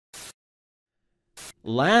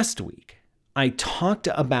Last week, I talked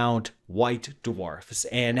about white dwarfs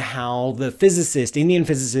and how the physicist, Indian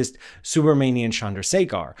physicist Subramanian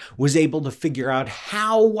Chandrasekhar, was able to figure out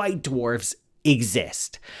how white dwarfs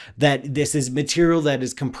exist. That this is material that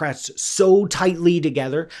is compressed so tightly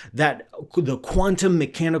together that the quantum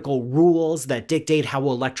mechanical rules that dictate how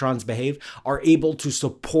electrons behave are able to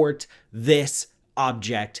support this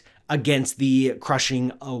object against the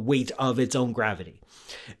crushing weight of its own gravity.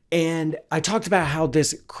 And I talked about how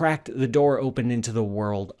this cracked the door open into the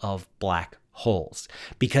world of black holes,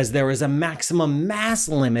 because there is a maximum mass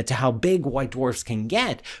limit to how big white dwarfs can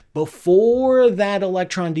get before that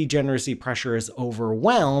electron degeneracy pressure is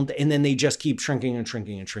overwhelmed, and then they just keep shrinking and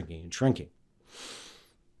shrinking and shrinking and shrinking.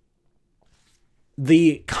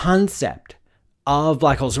 The concept of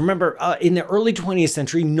black holes. Remember, in the early 20th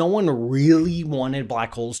century, no one really wanted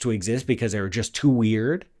black holes to exist because they were just too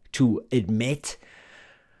weird to admit.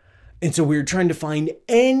 And so we were trying to find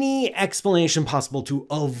any explanation possible to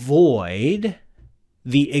avoid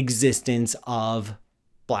the existence of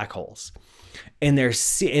black holes.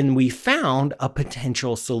 And we found a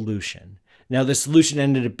potential solution. Now, the solution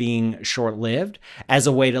ended up being short-lived as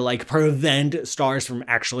a way to prevent stars from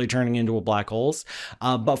actually turning into black holes.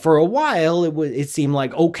 But for a while, it seemed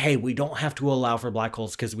like, okay, we don't have to allow for black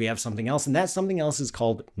holes because we have something else. And that something else is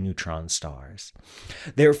called neutron stars.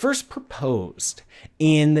 They were first proposed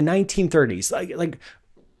in the 1930s.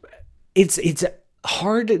 It's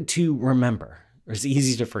hard to remember. Or it's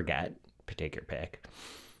easy to forget. Take your pick.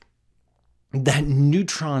 That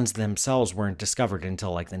neutrons themselves weren't discovered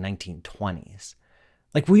until the 1920s.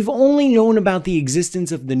 We've only known about the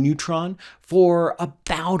existence of the neutron for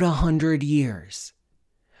about 100 years.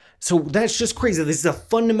 So that's just crazy. This is a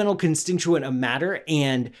fundamental constituent of matter,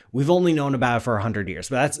 and we've only known about it for 100 years.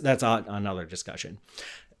 But that's another discussion.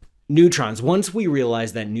 Neutrons. Once we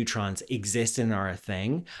realized that neutrons exist and are a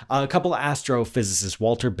thing, a couple of astrophysicists,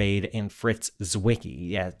 Walter Bade and Fritz Zwicky,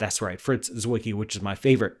 yeah, that's right, Fritz Zwicky, which is my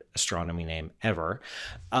favorite astronomy name ever,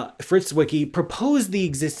 Fritz Zwicky proposed the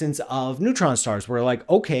existence of neutron stars. We're like,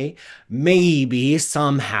 okay, maybe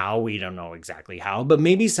somehow, we don't know exactly how, but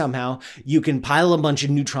maybe somehow you can pile a bunch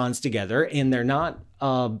of neutrons together and they're not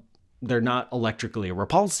electrically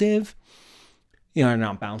repulsive. They're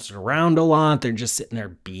not bouncing around a lot. They're just sitting there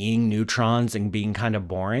being neutrons and being kind of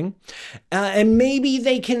boring. And maybe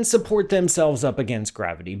they can support themselves up against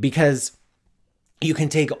gravity, because you can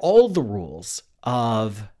take all the rules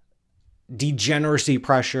of degeneracy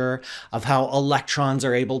pressure, of how electrons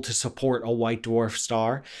are able to support a white dwarf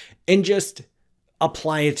star, and just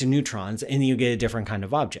apply it to neutrons, and you get a different kind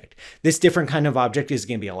of object. This different kind of object is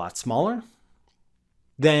going to be a lot smaller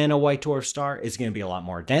than a white dwarf star. Is going to be a lot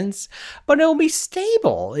more dense, but it'll be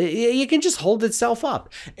stable. It can just hold itself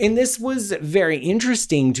up. And this was very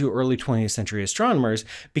interesting to early 20th century astronomers,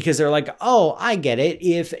 because they're like, oh, I get it.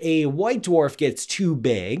 If a white dwarf gets too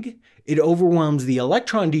big, it overwhelms the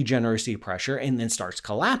electron degeneracy pressure and then starts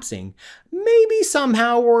collapsing. Maybe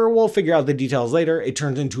somehow, or we'll figure out the details later, it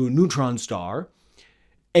turns into a neutron star,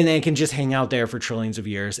 and then it can just hang out there for trillions of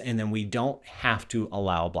years, and then we don't have to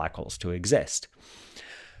allow black holes to exist.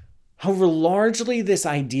 However, largely this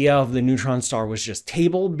idea of the neutron star was just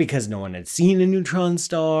tabled because no one had seen a neutron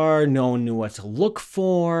star. No one knew what to look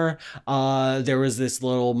for. There was this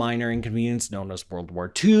little minor inconvenience known as World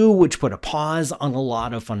War II, which put a pause on a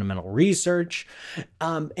lot of fundamental research.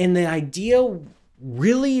 And the idea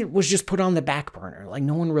really was just put on the back burner.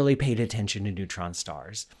 No one really paid attention to neutron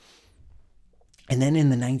stars. And then in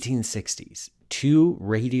the 1960s, two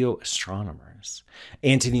radio astronomers,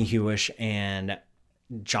 Anthony Hewish and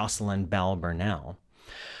Jocelyn Bell Burnell,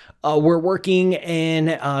 were working in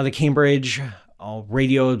the Cambridge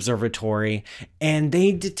Radio Observatory, and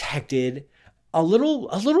they detected a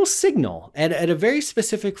little signal at a very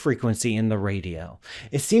specific frequency in the radio.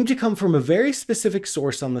 It seemed to come from a very specific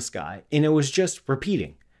source on the sky, and it was just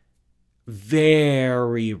repeating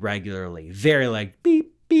very regularly, very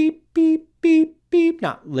beep, beep, beep, beep, beep,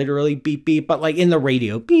 not literally beep, beep, but in the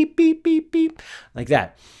radio, beep, beep, beep, beep, like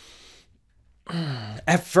that.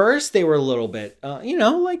 At first, they were a little bit, I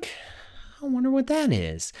wonder what that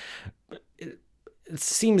is. It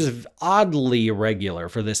seems oddly irregular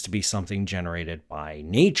for this to be something generated by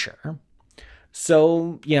nature.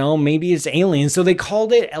 So, maybe it's aliens. So they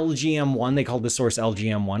called it LGM1. They called the source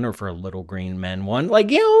LGM1, or for Little Green Men 1.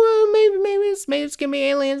 Maybe it's gonna be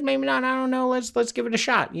aliens, maybe not. I don't know. Let's give it a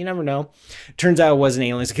shot. You never know. Turns out it wasn't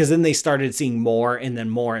aliens, because then they started seeing more and then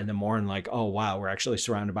more and then more, and oh wow, we're actually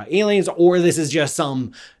surrounded by aliens, or this is just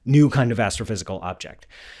some new kind of astrophysical object.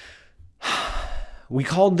 We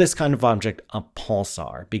called this kind of object a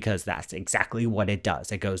pulsar because that's exactly what it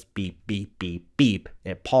does. It goes beep, beep, beep, beep.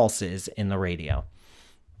 It pulses in the radio.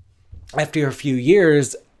 After a few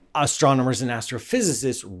years, astronomers and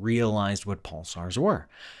astrophysicists realized what pulsars were.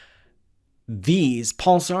 These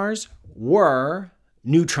pulsars were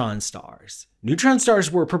neutron stars. Neutron stars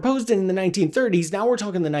were proposed in the 1930s. Now we're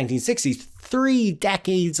talking the 1960s. 3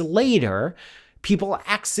 decades later, people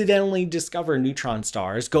accidentally discover neutron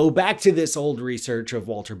stars, go back to this old research of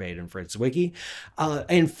Walter Bade and Fritz Zwicky,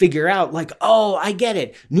 and figure out like, oh, I get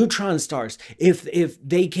it. Neutron stars, if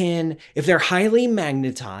they're highly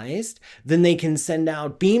magnetized, then they can send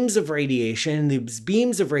out beams of radiation. These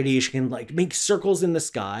beams of radiation can like make circles in the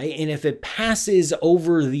sky. And if it passes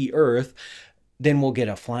over the Earth, then we'll get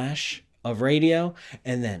a flash of radio,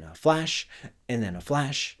 and then a flash, and then a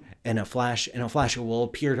flash, and a flash, and a flash. It will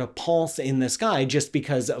appear to pulse in the sky just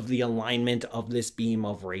because of the alignment of this beam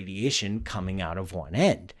of radiation coming out of one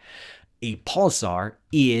end. A pulsar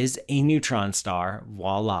is a neutron star.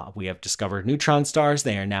 Voila, we have discovered neutron stars.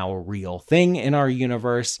 They are now a real thing in our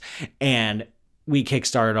universe, and we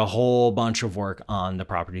kickstarted a whole bunch of work on the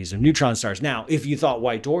properties of neutron stars. Now, if you thought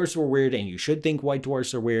white dwarfs were weird, and you should think white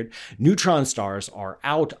dwarfs are weird, neutron stars are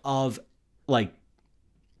out of, like,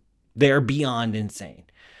 they're beyond insane.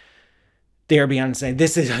 They are beyond insane.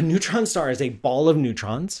 This is a neutron star is a ball of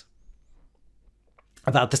neutrons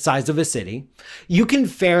about the size of a city. You can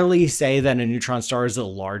fairly say that a neutron star is the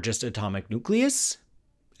largest atomic nucleus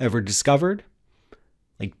ever discovered.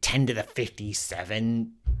 Like 10 to the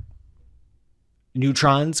 57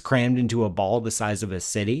 neutrons crammed into a ball the size of a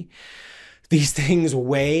city. These things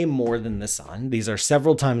weigh more than the sun. These are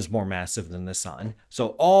several times more massive than the sun. So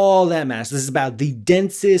all that mass, this is about the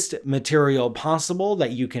densest material possible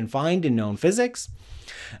that you can find in known physics.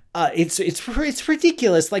 It's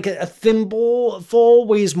ridiculous. Like a thimble full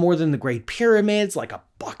weighs more than the Great Pyramids. Like a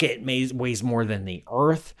bucket weighs more than the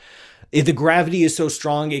Earth. If the gravity is so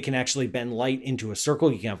strong, it can actually bend light into a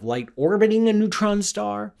circle. You can have light orbiting a neutron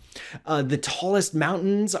star. The tallest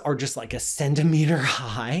mountains are just like a centimeter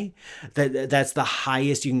high. That's the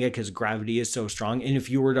highest you can get because gravity is so strong. And if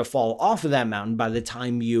you were to fall off of that mountain, by the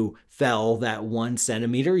time you fell that 1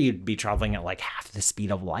 centimeter, you'd be traveling at like half the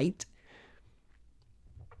speed of light.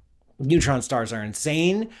 Neutron stars are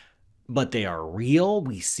insane, but they are real.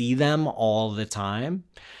 We see them all the time.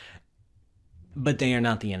 But they are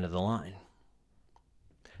not the end of the line.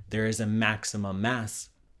 There is a maximum mass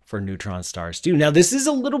for neutron stars too. Now, this is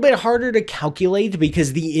a little bit harder to calculate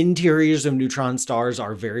because the interiors of neutron stars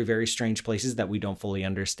are very, very strange places that we don't fully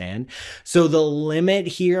understand. So the limit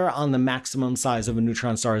here on the maximum size of a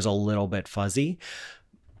neutron star is a little bit fuzzy,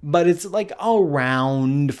 but it's like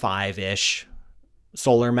around 5-ish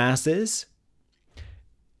solar masses.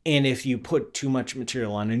 And if you put too much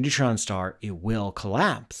material on a neutron star, it will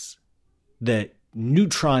collapse. The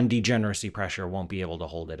neutron degeneracy pressure won't be able to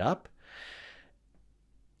hold it up.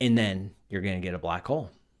 And then you're going to get a black hole.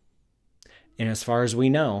 And as far as we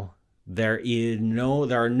know, there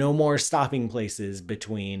are no more stopping places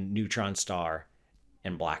between neutron star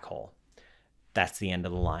and black hole. That's the end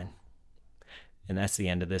of the line. And that's the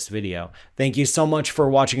end of this video. Thank you so much for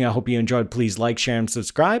watching. I hope you enjoyed. Please like, share, and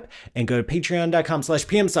subscribe. And go to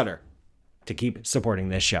patreon.com/pmsutter to keep supporting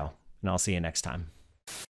this show. And I'll see you next time.